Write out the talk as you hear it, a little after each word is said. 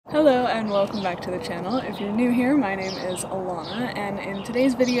Hello and welcome back to the channel. If you're new here, my name is Alana, and in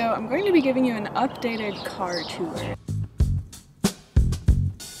today's video I'm going to be giving you an updated car tour.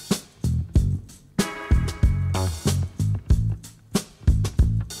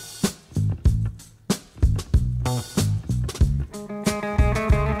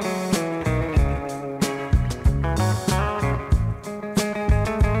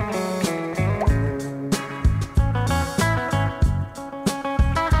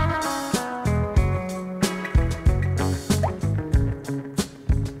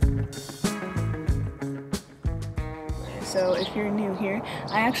 So if you're new here,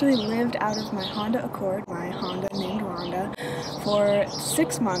 I actually lived out of my Honda Accord, my Honda named Rhonda, for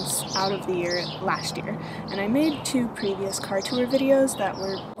 6 months out of the year last year. And I made 2 previous car tour videos that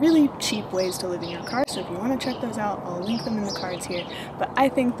were really cheap ways to live in your car, so if you want to check those out, I'll link them in the cards here. But I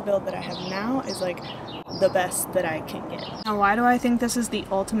think the build that I have now is like the best that I can get. Now, why do I think this is the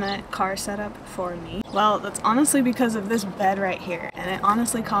ultimate car setup for me? Well, that's honestly because of this bed right here, and it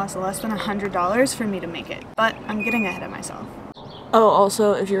honestly costs less than $100 for me to make it, but I'm getting ahead of myself. Oh,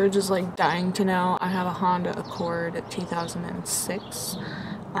 also, if you're just like dying to know, I have a Honda Accord 2006.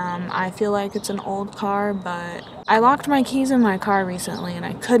 I feel like it's an old car, but I locked my keys in my car recently and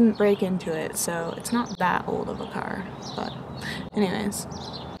I couldn't break into it, so it's not that old of a car, but anyways.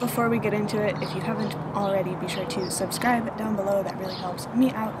 Before we get into it, if you haven't already, be sure to subscribe down below. That really helps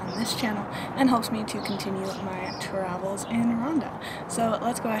me out on this channel and helps me to continue my travels in Rhonda. So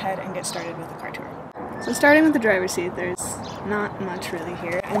let's go ahead and get started with the car tour. So starting with the driver's seat, there's not much really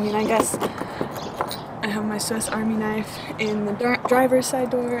here. I mean, I guess I have my Swiss Army knife in the driver's side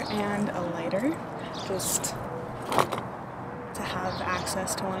door and a lighter, just to have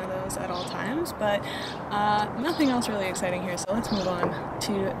access to one of those at all times, but nothing else really exciting here, so let's move on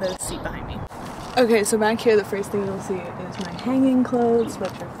to the seat behind me. Okay, so back here the first thing you'll see is my hanging clothes, which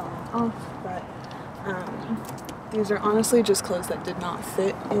are falling off, but these are honestly just clothes that did not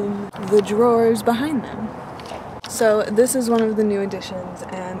fit in the drawers behind them. So this is one of the new additions,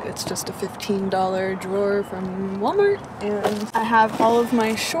 and it's just a $15 drawer from Walmart, and I have all of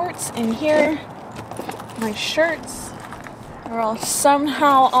my shorts in here, my shirts are all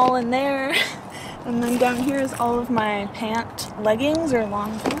somehow all in there, and then down here is all of my leggings or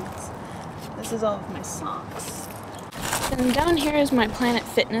long pants. This is all of my socks. And down here is my Planet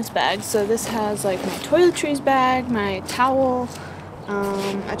Fitness bag, so this has like my toiletries bag, my towel,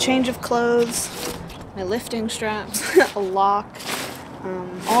 a change of clothes, my lifting straps, a lock,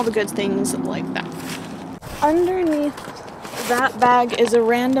 all the good things like that. Underneath that bag is a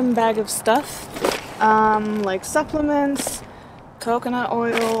random bag of stuff, like supplements, coconut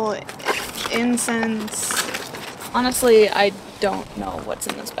oil, incense. Honestly, I don't know what's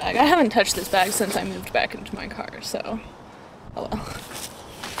in this bag. I haven't touched this bag since I moved back into my car, so oh well.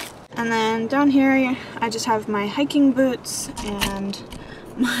 And then down here I just have my hiking boots and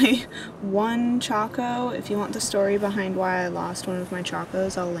my one Choco. If you want the story behind why I lost one of my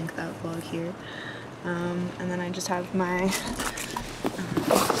Chocos, I'll link that vlog here. And then I just have my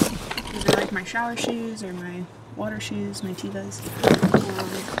either like my shower shoes or my water shoes, my Tevas,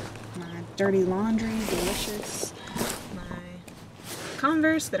 my dirty laundry, delicious, my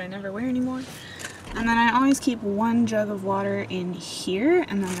Converse that I never wear anymore, and then I always keep one jug of water in here,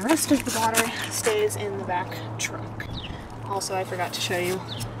 and then the rest of the water stays in the back trunk. Also, I forgot to show you,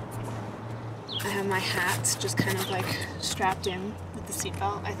 I have my hat just kind of like strapped in with the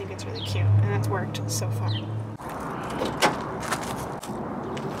seatbelt. I think it's really cute, and it's worked so far.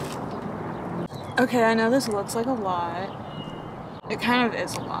 Okay, I know this looks like a lot. It kind of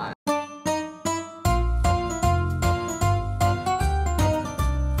is a lot.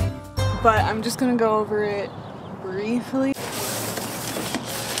 But I'm just gonna go over it briefly.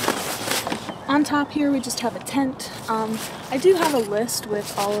 On top here we just have a tent. I do have a list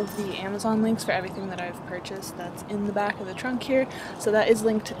with all of the Amazon links for everything that I've purchased that's in the back of the trunk here, so that is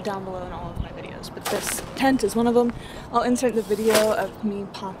linked down below in all of my videos, but this tent is one of them. I'll insert the video of me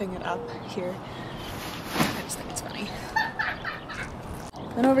popping it up here. I just think it's funny.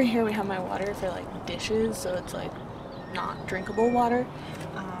 Then over here we have my water for like dishes, so it's like not drinkable water.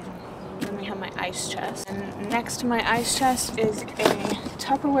 Then we have my ice chest, and next to my ice chest is a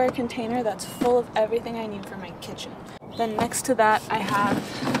Tupperware container that's full of everything I need for my kitchen. Then next to that I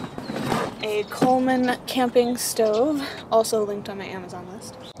have a Coleman camping stove, also linked on my Amazon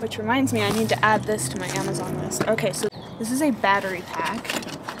list. Which reminds me, I need to add this to my Amazon list. Okay, so this is a battery pack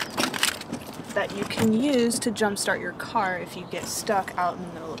that you can use to jumpstart your car if you get stuck out in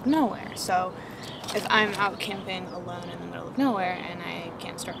the middle of nowhere. So if I'm out camping alone in the middle of nowhere and I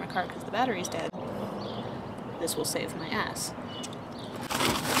can't start my car because the battery's dead, this will save my ass.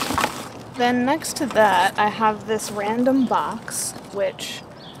 Then next to that, I have this random box, which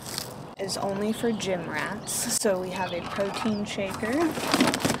is only for gym rats. So we have a protein shaker,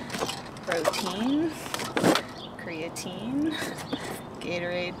 protein, creatine,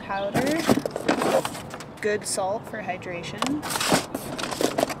 Gatorade powder, good salt for hydration,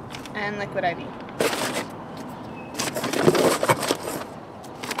 and liquid IV.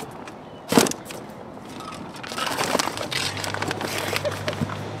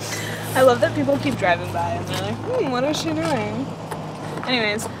 I love that people keep driving by and they're like, what is she doing?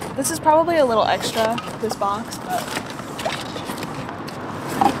 Anyways, this is probably a little extra, this box, but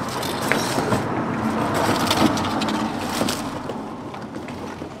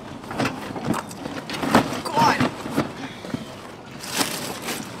God.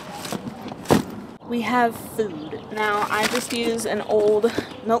 We have food. Now, I just use an old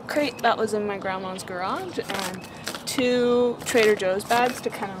milk crate that was in my grandma's garage and 2 Trader Joe's bags to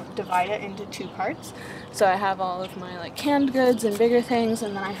kind of divide it into 2 parts. So I have all of my like canned goods and bigger things,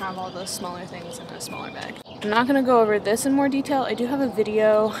 and then I have all those smaller things in a smaller bag. I'm not going to go over this in more detail. I do have a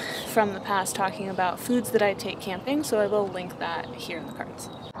video from the past talking about foods that I take camping, so I will link that here in the cards.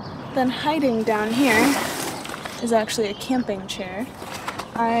 Then hiding down here is actually a camping chair.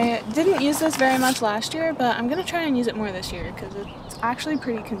 I didn't use this very much last year, but I'm going to try and use it more this year because it's actually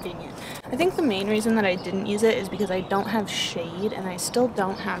pretty convenient. I think the main reason that I didn't use it is because I don't have shade, and I still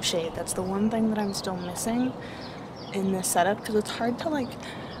don't have shade. That's the one thing that I'm still missing in this setup, because it's hard to like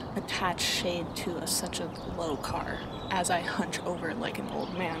attach shade to such a low car as I hunch over like an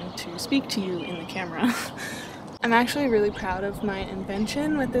old man to speak to you in the camera. I'm actually really proud of my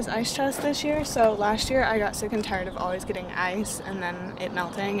invention with this ice chest this year. So last year I got sick and tired of always getting ice and then it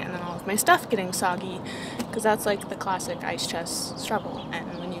melting and then all of my stuff getting soggy, because that's like the classic ice chest struggle.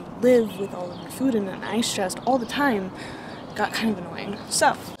 And when you live with all of your food in an ice chest all the time, it got kind of annoying.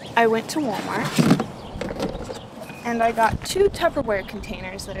 So I went to Walmart and I got 2 Tupperware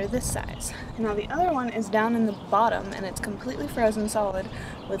containers that are this size. Now the other one is down in the bottom and it's completely frozen solid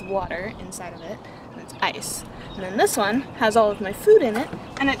with water inside of it, and it's ice. And then this one has all of my food in it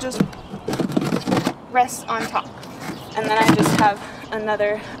and it just rests on top. And then I just have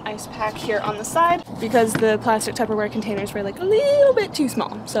another ice pack here on the side because the plastic Tupperware containers were like a little bit too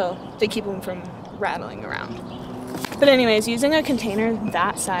small, so they keep them from rattling around. But anyways, using a container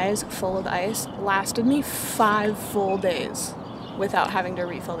that size full of ice lasted me 5 full days without having to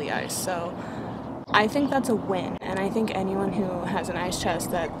refill the ice. So I think that's a win, and I think anyone who has an ice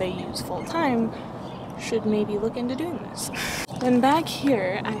chest that they use full time should maybe look into doing this. Then back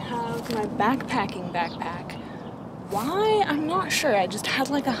here I have my backpacking backpack. Why? I'm not sure. I just had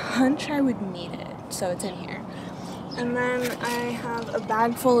like a hunch I would need it, so it's in here. And then I have a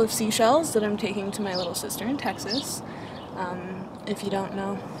bag full of seashells that I'm taking to my little sister in Texas. If you don't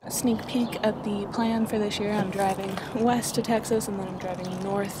know, a sneak peek at the plan for this year, I'm driving west to Texas and then I'm driving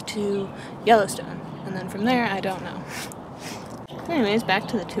north to Yellowstone. And then from there, I don't know. Anyways, back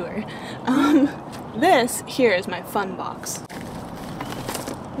to the tour. This here is my fun box.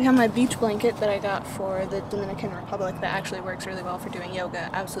 We have my beach blanket that I got for the Dominican Republic that actually works really well for doing yoga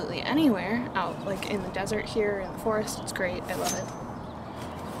absolutely anywhere, out like in the desert here, in the forest. It's great, I love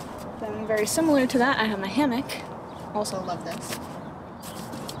it. Then very similar to that, I have my hammock. Also love this.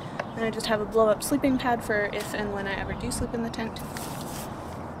 And I just have a blow-up sleeping pad for if and when I ever do sleep in the tent.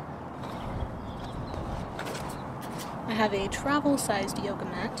 I have a travel-sized yoga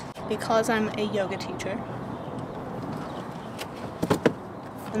mat because I'm a yoga teacher.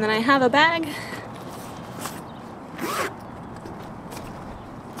 And then I have a bag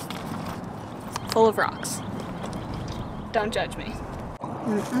full of rocks. Don't judge me.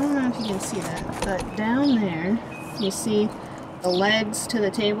 And I don't know if you can see that, but down there you see the legs to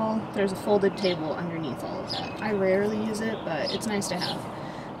the table. There's a folded table underneath all of that. I rarely use it, but it's nice to have.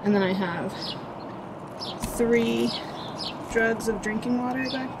 And then I have 3 jugs of drinking water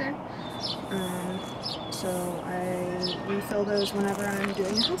back there. So I refill those whenever I'm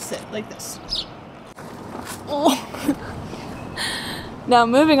doing a house sit like this. Oh. Now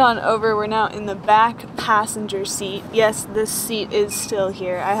moving on over, we're now in the back passenger seat. Yes, this seat is still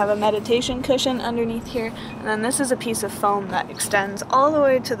here. I have a meditation cushion underneath here, and then this is a piece of foam that extends all the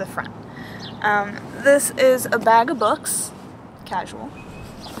way to the front. This is a bag of books, casual,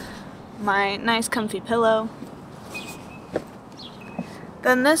 my nice comfy pillow.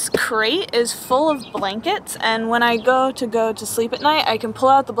 Then this crate is full of blankets, and when I go to sleep at night, I can pull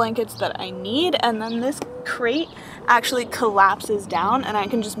out the blankets that I need, and then this crate actually collapses down and I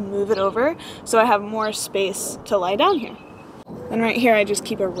can just move it over so I have more space to lie down here. And right here I just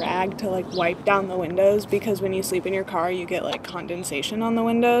keep a rag to like wipe down the windows, because when you sleep in your car you get like condensation on the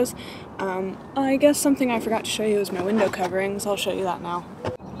windows. I guess something I forgot to show you is my window coverings. I'll show you that now.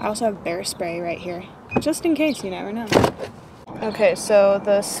 I also have bear spray right here, just in case, you never know. Okay, so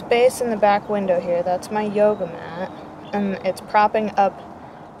the space in the back window here, that's my yoga mat, and it's propping up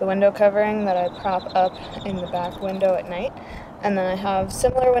the window covering that I prop up in the back window at night. And then I have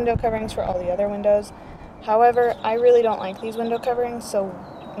similar window coverings for all the other windows. However, I really don't like these window coverings, so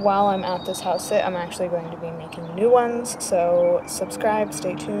while I'm at this house sit, I'm actually going to be making new ones. So subscribe,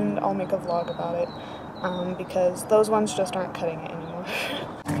 stay tuned, I'll make a vlog about it, because those ones just aren't cutting it anymore.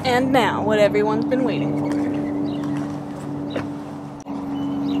 And now, what everyone's been waiting for.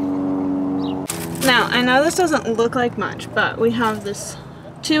 Now, I know this doesn't look like much, but we have this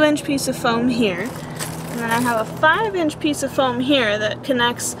 2-inch piece of foam here, and then I have a 5-inch piece of foam here that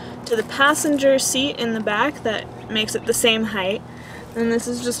connects to the passenger seat in the back that makes it the same height. And this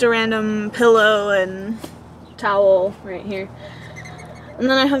is just a random pillow and towel right here. And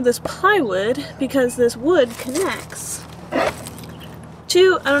then I have this plywood because this wood connects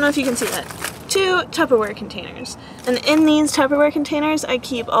to, I don't know if you can see that, 2 Tupperware containers. And in these Tupperware containers I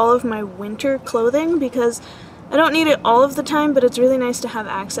keep all of my winter clothing because I don't need it all of the time, but it's really nice to have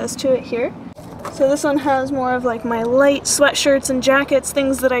access to it here. So this one has more of like my light sweatshirts and jackets,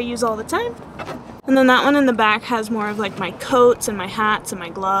 things that I use all the time. And then that one in the back has more of like my coats and my hats and my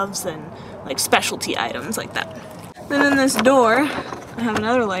gloves and like specialty items like that. Then in this door, I have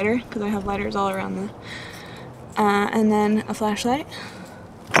another lighter because I have lighters all around the, and then a flashlight.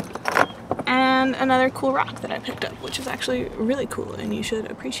 And another cool rock that I picked up, which is actually really cool and you should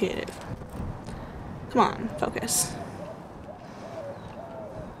appreciate it. Come on, focus.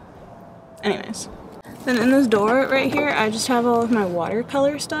 Anyways, then in this door right here, I just have all of my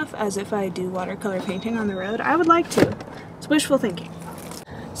watercolor stuff as if I do watercolor painting on the road. I would like to. It's wishful thinking.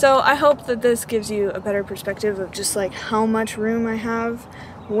 So I hope that this gives you a better perspective of just like how much room I have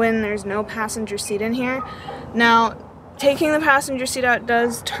when there's no passenger seat in here. Now, taking the passenger seat out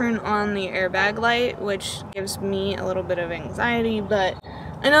does turn on the airbag light, which gives me a little bit of anxiety, but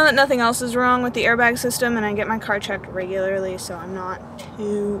I know that nothing else is wrong with the airbag system and I get my car checked regularly, so I'm not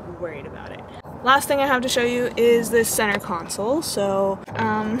too worried about it. Last thing I have to show you is this center console. So,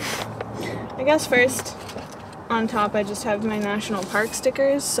 I guess first on top I just have my national park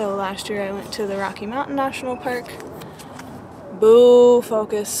stickers. So last year I went to the Rocky Mountain National Park. Boo,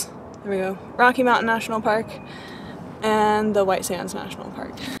 focus. There we go. Rocky Mountain National Park and the White Sands National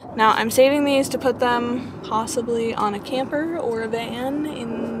Park. Now I'm saving these to put them possibly on a camper or a van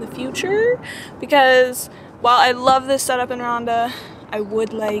in the future, because while I love this setup in Rhonda, I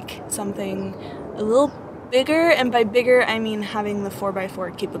would like something a little bigger, and by bigger I mean having the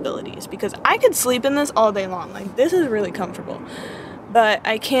 4x4 capabilities, because I could sleep in this all day long. Like, this is really comfortable, but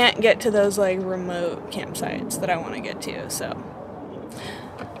I can't get to those like remote campsites that I want to get to, so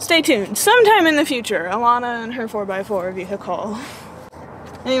stay tuned. Sometime in the future, Alana and her 4x4 vehicle.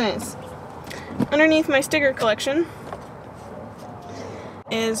 Anyways, underneath my sticker collection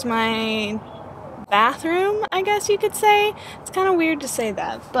is my bathroom, I guess you could say. It's kind of weird to say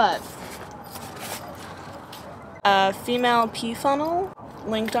that, but a female pee funnel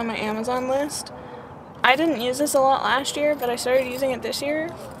linked on my Amazon list. I didn't use this a lot last year, but I started using it this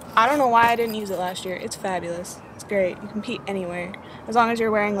year. I don't know why I didn't use it last year. It's fabulous. It's great. You can pee anywhere, as long as you're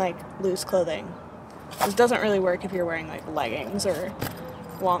wearing like loose clothing. This doesn't really work if you're wearing like leggings or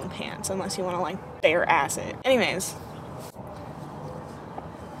long pants, unless you want to like bare ass it. Anyways,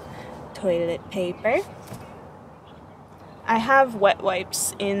 toilet paper. I have wet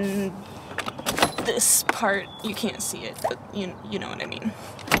wipes in this part. You can't see it, but you know what I mean.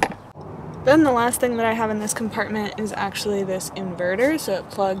 Then the last thing that I have in this compartment is actually this inverter, so it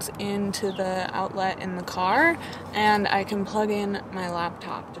plugs into the outlet in the car, and I can plug in my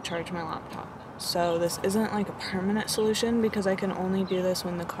laptop to charge my laptop. So this isn't like a permanent solution because I can only do this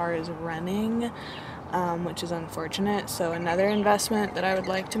when the car is running, which is unfortunate. So another investment that I would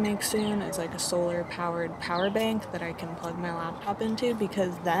like to make soon is like a solar powered power bank that I can plug my laptop into,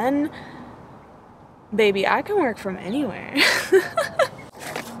 because then, baby, I can work from anywhere.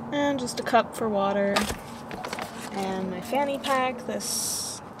 And just a cup for water and my fanny pack.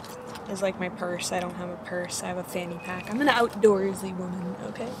 This is like my purse. I don't have a purse, I have a fanny pack. I'm an outdoorsy woman,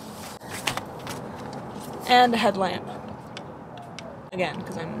 okay? And a headlamp. Again,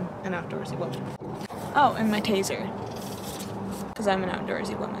 because I'm an outdoorsy woman. Oh, and my taser. Because I'm an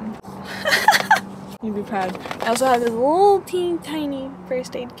outdoorsy woman. You'd be proud. I also have this little teeny tiny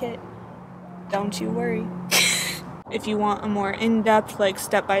first aid kit. Don't you worry. If you want a more in-depth, like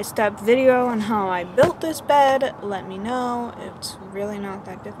step-by-step video on how I built this bed, let me know. It's really not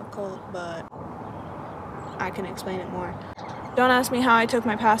that difficult, but I can explain it more. Don't ask me how I took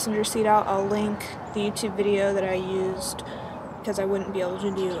my passenger seat out. I'll link the YouTube video that I used because I wouldn't be able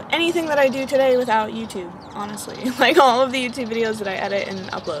to do anything that I do today without YouTube, honestly. Like, all of the YouTube videos that I edit and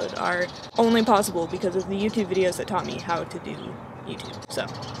upload are only possible because of the YouTube videos that taught me how to do YouTube. So,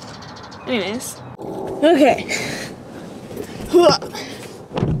 anyways. Okay.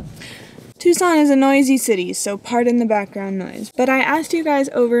 Tucson is a noisy city, so pardon the background noise. But I asked you guys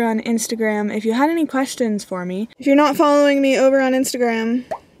over on Instagram if you had any questions for me. If you're not following me over on Instagram,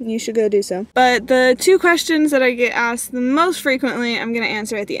 you should go do so. But the 2 questions that I get asked the most frequently, I'm gonna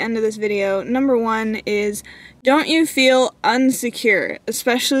answer at the end of this video. Number 1 is, don't you feel unsecure,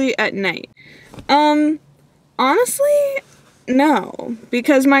 especially at night? Honestly, no,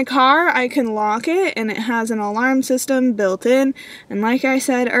 because my car, I can lock it and it has an alarm system built in, and like I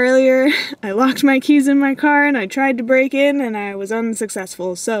said earlier, I locked my keys in my car and I tried to break in and I was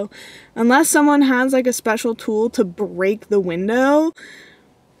unsuccessful. So unless someone has like a special tool to break the window,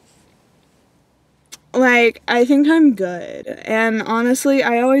 like, I think I'm good. And honestly,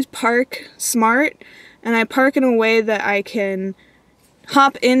 I always park smart, and I park in a way that I can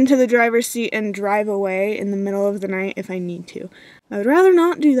hop into the driver's seat and drive away in the middle of the night if I need to. I would rather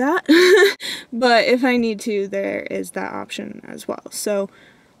not do that, but if I need to, there is that option as well. So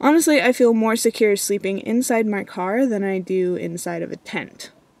honestly, I feel more secure sleeping inside my car than I do inside of a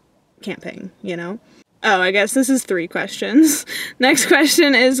tent camping, you know? Oh, I guess this is 3 questions. Next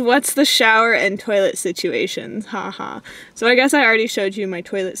question is, what's the shower and toilet situation? Haha. So I guess I already showed you my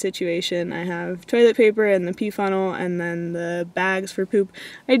toilet situation. I have toilet paper and the pee funnel and then the bags for poop.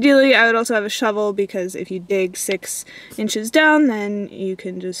 Ideally, I would also have a shovel because if you dig 6 inches down, then you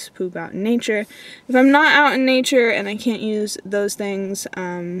can just poop out in nature. If I'm not out in nature and I can't use those things, I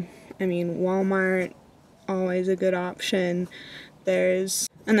mean, Walmart, always a good option.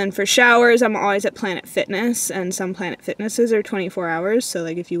 And then for showers, I'm always at Planet Fitness, and some Planet Fitnesses are 24 hours, so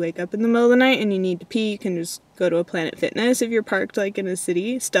like if you wake up in the middle of the night and you need to pee, you can just go to a Planet Fitness if you're parked like in a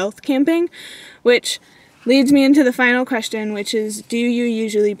city, stealth camping, which leads me into the final question, which is, do you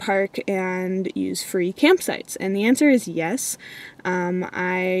usually park and use free campsites? And the answer is yes.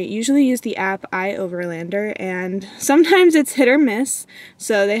 I usually use the app iOverlander, and sometimes it's hit or miss,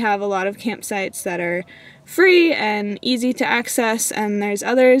 so they have a lot of campsites that are free and easy to access, and there's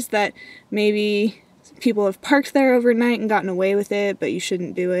others that maybe people have parked there overnight and gotten away with it, but you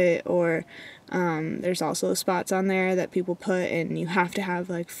shouldn't do it, or there's also spots on there that people put and you have to have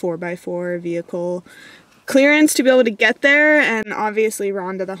like 4x4 vehicle clearance to be able to get there, and obviously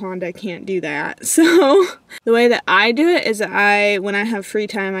Rhonda the Honda can't do that. So the way that I do it is that when I have free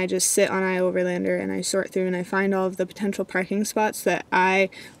time, I just sit on iOverlander and I sort through and I find all of the potential parking spots that I,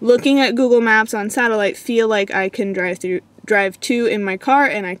 looking at Google Maps on satellite, feel like I can drive to in my car,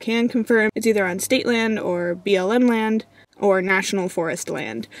 and I can confirm it's either on state land or BLM land or national forest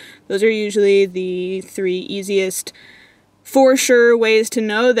land. Those are usually the 3 easiest for sure ways to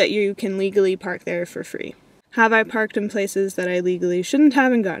know that you can legally park there for free. Have I parked in places that I legally shouldn't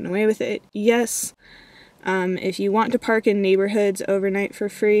have and gotten away with it? Yes. If you want to park in neighborhoods overnight for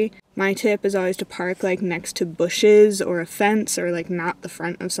free, my tip is always to park like next to bushes or a fence, or like not the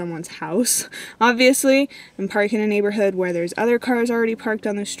front of someone's house, obviously, and park in a neighborhood where there's other cars already parked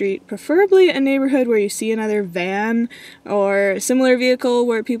on the street, preferably a neighborhood where you see another van or a similar vehicle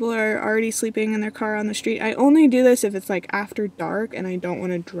where people are already sleeping in their car on the street. I only do this if it's like after dark and I don't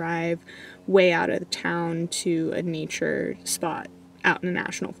want to drive way out of the town to a nature spot out in a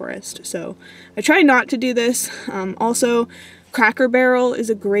national forest. So I try not to do this. Also, Cracker Barrel is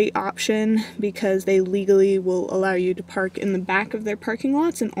a great option because they legally will allow you to park in the back of their parking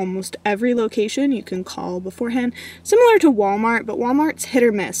lots in almost every location. You can call beforehand, similar to Walmart, but Walmart's hit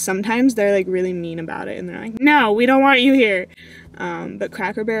or miss. Sometimes they're like really mean about it and they're like, no, we don't want you here. But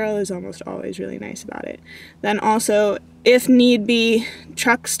Cracker Barrel is almost always really nice about it. Then also, if need be,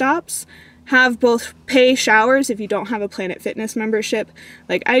 truck stops have both pay showers if you don't have a Planet Fitness membership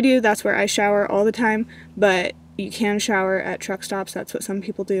like I do. That's where I shower all the time, but you can shower at truck stops. That's what some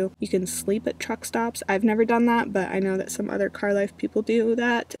people do. You can sleep at truck stops. I've never done that, but I know that some other car life people do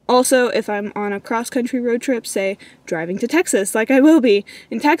that. Also, if I'm on a cross-country road trip, say driving to Texas, like I will be.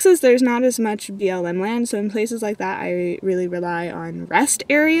 In Texas, there's not as much BLM land, so in places like that, I really rely on rest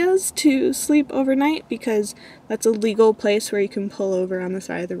areas to sleep overnight because that's a legal place where you can pull over on the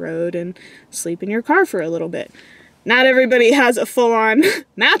side of the road and sleep in your car for a little bit. Not everybody has a full-on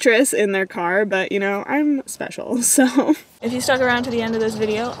mattress in their car, but you know, I'm special, so. If you stuck around to the end of this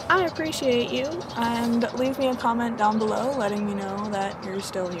video, I appreciate you, and leave me a comment down below letting me know that you're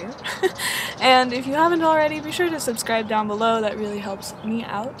still here. And if you haven't already, be sure to subscribe down below, that really helps me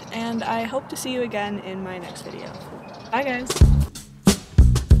out, and I hope to see you again in my next video. Bye guys!